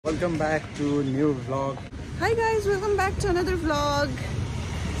Welcome back to new vlog. Hi guys, welcome back to another vlog.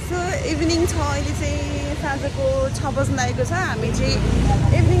 So evening छ अहिले चाहिँ साँझको 6 बज्न लागेको छ. हामी चाहिँ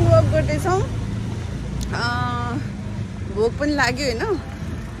इभिनिङ वक गर्दै छौं. भोक पनि लाग्यो हैन.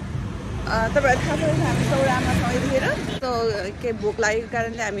 तपाईहरु थाहा छ हामी सौरामा छौं यतिखेर. So के भोक लागेको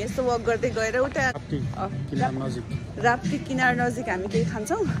कारणले हामी यस्तो वक गर्दै गएर उता राप्ती किनार नजिक हामी केही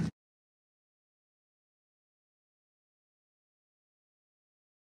खान्छौं.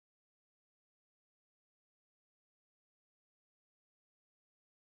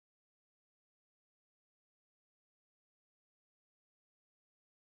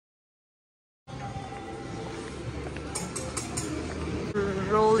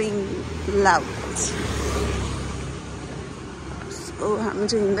 Rolling loud. So हामी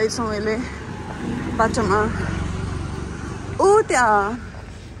चाहिँ हिँड्दैछौँ अहिले बाटोमा. ओ त्यहाँ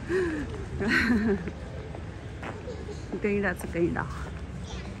गैंडा छ गैंडा.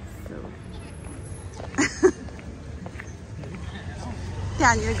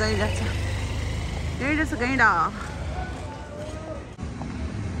 त्यहाँनिर गैंडा छ. गैंडा छ गैंडा.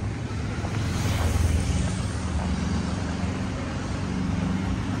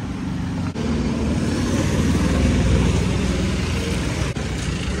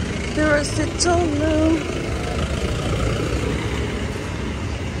 There is a tunnel.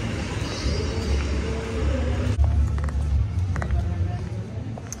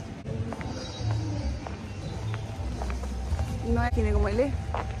 नयाँ किनेको मैले.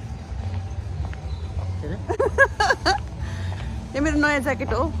 यो मेरो नयाँ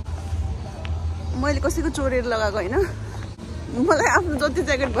ज्याकेट हो. मैले कसैको चोरेर लगाएको हैन. मलाई आफ्नो जति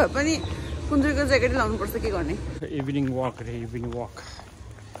ज्याकेट भए पनि कुनैको ज्याकेट लाउनु पर्छ के गर्ने. इभिनिङ वक रे इभिनिङ वक.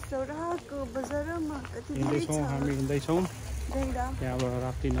 सौराको बजारमा कति हामी हिँड्दैछौँ. त्यहाँबाट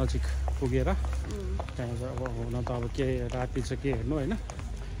राप्ती नजिक पुगेर त्यहाँ अब हुन त अब के राति चाहिँ के हेर्नु होइन.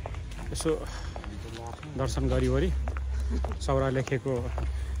 यसो दर्शन गरिवरी सौरा लेखेको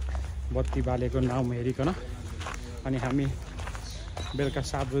बत्ती बालेको नाम हेरिकन अनि हामी बेलुका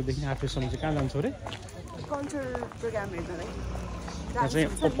 7 बजेदेखि 8 बजीसम्म चाहिँ कहाँ जान्छौँ अरे. कल्चर प्रोग्राम हेर्नलाई. त्यहाँ चाहिँ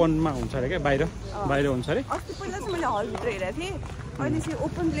ओपनमा हुन्छ अरे क्या. बाहिर हुन्छ अरे. अस्ति पहिला चाहिँ मैले हलभित्र हेरेको थिएँ. अहिले चाहिँ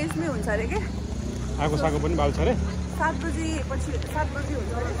ओपन प्लेसमै हुन्छ अरे के. आगो सागो पनि बाल्छ अरे. 7 बजी पछि 7 बजी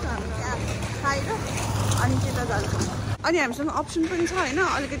हुन्छ अरे. हामी त्यहाँ खाएर अनि त्यता जान्छौँ. अनि हामीसँग अप्सन पनि छ होइन.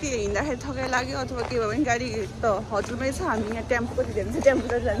 अलिकति हिँड्दाखेरि थकाइ लाग्यो अथवा के भयो भने गाडी त होटलमै छ. हामी यहाँ टेम्पो कति धेरै छ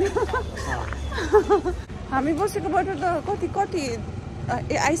टेम्पोबाट जाने. हामी बसेको बाटो त कति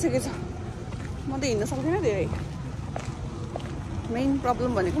आइसकेछ. म त हिँड्न सक्दिनँ धेरै. मेन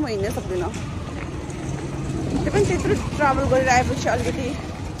प्रब्लम भनेको म हिँड्न सक्दिनँ. त्यो पनि त्यत्रो ट्राभल गरेर आएपछि अलिकति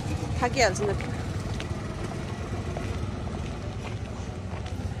थाकिहाल्छ नि.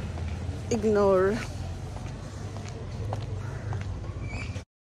 इग्नोर.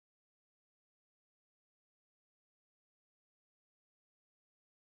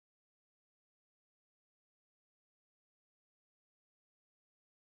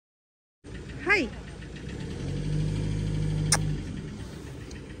 हाई.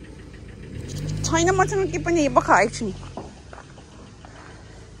 छैन मसँग के पनि बखाएको छु नि.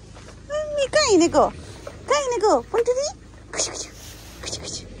 कहाँ हिँडेको पन्टुरी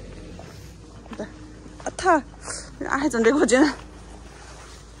अथा आए झन्डै खोजेन.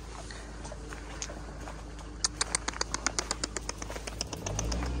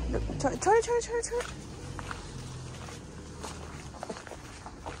 छोड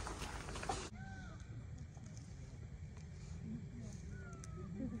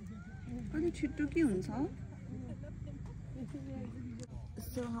अलि छिट्टो के हुन्छ.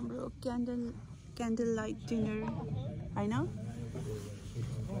 सो हाम्रो क्यान्डल लाइट डिनर होइन.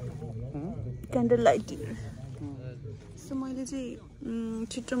 Candle light dinner. सो मैले चाहिँ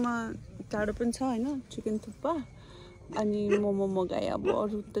छिट्टोमा टाढो पनि छ होइन. चिकन थुक्पा अनि मोमो मगाएँ. अब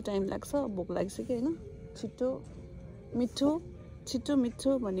अरू त टाइम लाग्छ. भोक लागिसक्यो होइन. छिटो मिठो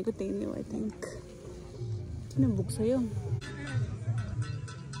भनेको त्यही नै हो आई थिङ्क. किन भोक छ यो.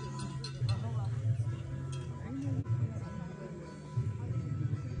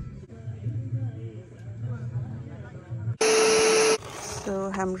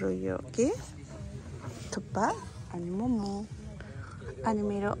 हाम्रो यो के थुक्पा अनि मोमो अनि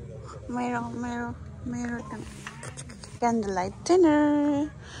मेरो क्यान्डल लाइट डिनर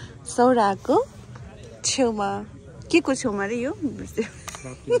सौराको छेउमा. के को छेउमा रे यो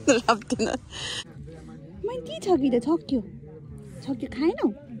राप्ती. मैले के छ कि त सक्यो खाएनौ.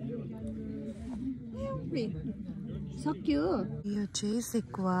 सक्यो. यो चाहिँ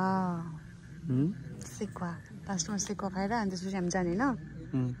सेक्वा. लास्टमा सेक्वा खाएर अनि त्यसपछि हामी जाने होइन.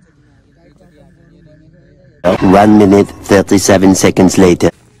 1 minute 37 seconds later.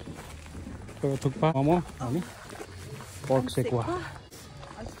 Thukpa momo अनि पर्क सेकुवा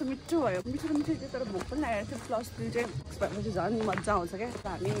त्यस्तो मिठो भयो मिठो थियो तर भोक पनि लागेको थियो प्लस 2 चाहिँ भएपछि झन् मजा आउँछ क्या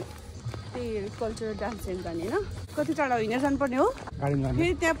हामी त्यही कल्चरल डान्स हेर्नु जाने होइन कति टाढा हिँडेर जानुपर्ने हो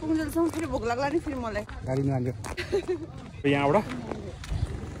फेरि त्यहाँ पुग्नुसम्म फेरि भोक लाग्ला नि फेरि मलाई गाडी लान्थ्यो यहाँबाट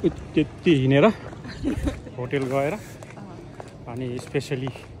त्यति हिँडेर होटेल गएर अनि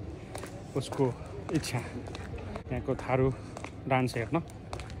स्पेसली उसको इच्छा यहाँको थारू डान्स हेर्न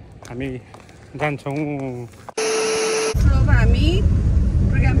हामी जान्छौँ अब हामी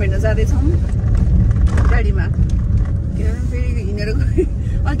प्रोग्राम हेर्न जाँदैछौँ गाडीमा किनभने फेरि हिँडेर गयो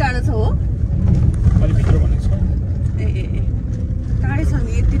अलि टाढो छ हो अलि भित्र भनेको छ ए टाढै छ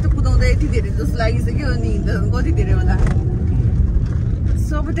नि यति त कुदाउँदा यति धेरै जस्तो लागिसक्यो अनि हिँड्दा कति धेरै होला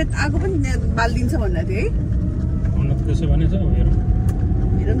सो अब त्यहाँ आगो पनि बालिदिन्छ भन्दा थियो है त्यसो भनेछ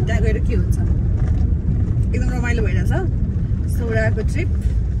हेरौँ त्यहाँ गएर के हुन्छ एकदम रमाइलो भइरहेछ सोडाको ट्रिप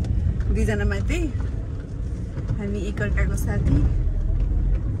 2 जना मात्रै हामी एकअर्काको साथी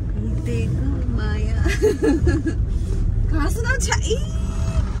हिँडेको माया कहाँ सुनाउँछ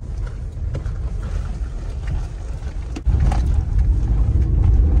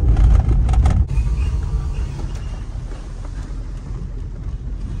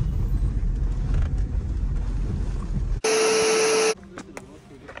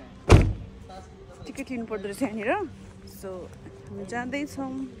टिकट लिनु पर्दो रहेछ यहाँनिर सो हामी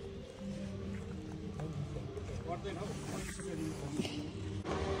जाँदैछौँ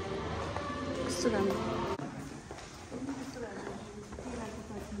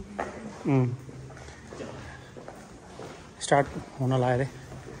स्टार्ट हुन लाग्यो अरे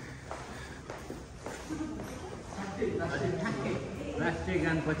राष्ट्रिय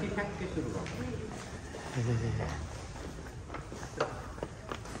गानपछि ठ्याक्कै सुरु भयो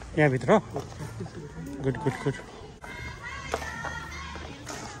यहाँभित्र गुड गुड गुड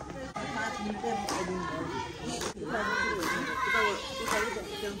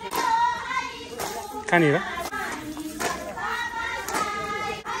कहाँनिर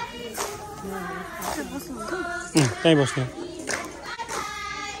त्यहीँ बस्ने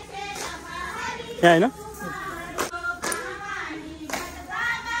यहाँ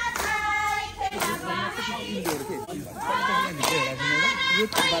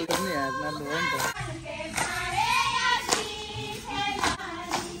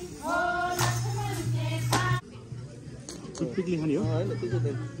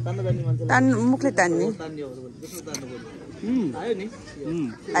होइन मुखले तान्ने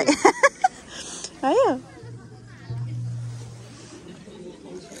आयो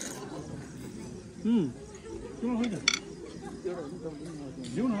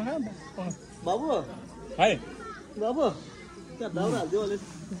बाबु हाय बाबु त्यहाँ दाउरा हाल्दियो अलि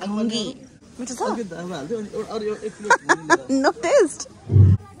Gungi. Which is No taste.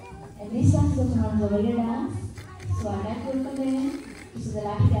 And this song is called Gariyo dance. So I'm not going to come This is the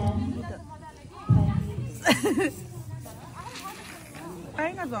last dance.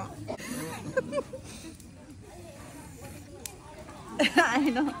 I know. I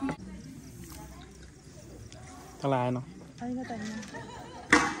know. Tala I know. I know.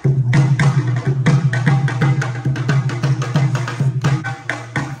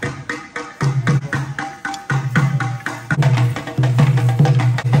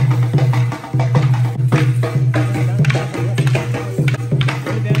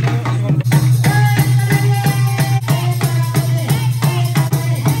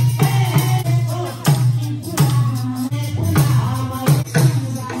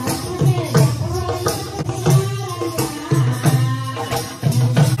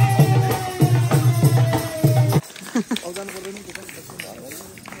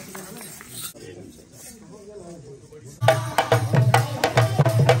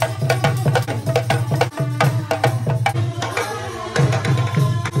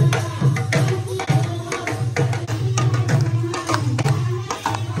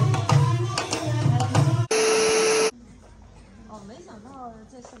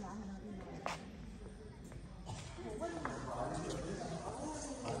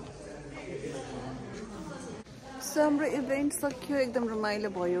 हाम्रो event सक्यो एकदम रमाइलो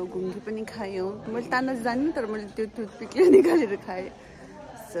भयो गुङ्गी पनि खायौँ मैले तान्न जान्नु तर मैले त्यो टुथपिकले निकालेर खाएँ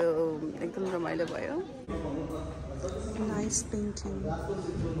सो एकदम रमाइलो भयो nice painting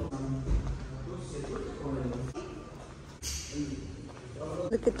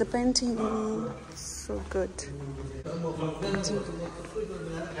Look at the painting so good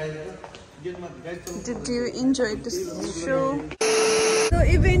Did you enjoy this show So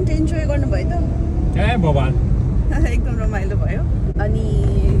event enjoy गर्नु भयो त ए भगवान एकदम रमाइलो भयो अनि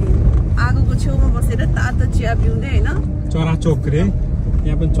आगोको छेउमा बसेर तातो चिया पिउँदै हैन चरा चोक रे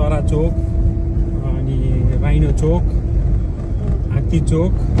यहाँ पनि चरा चोक राइनो चोक, हात्ती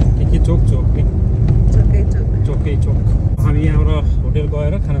चोक, के चोक चोक नि चोकै चोक। हामी यहाँबाट होटेल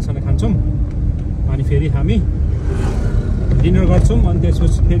गएर खानासाना खान्छौँ अनि फेरि हामी डिनर गर्छौँ अनि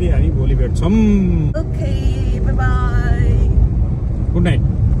त्यसपछि फेरि हामी भोलि भेट्छौँ। Okay, by by, good night.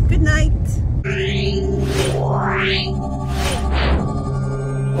 Good night.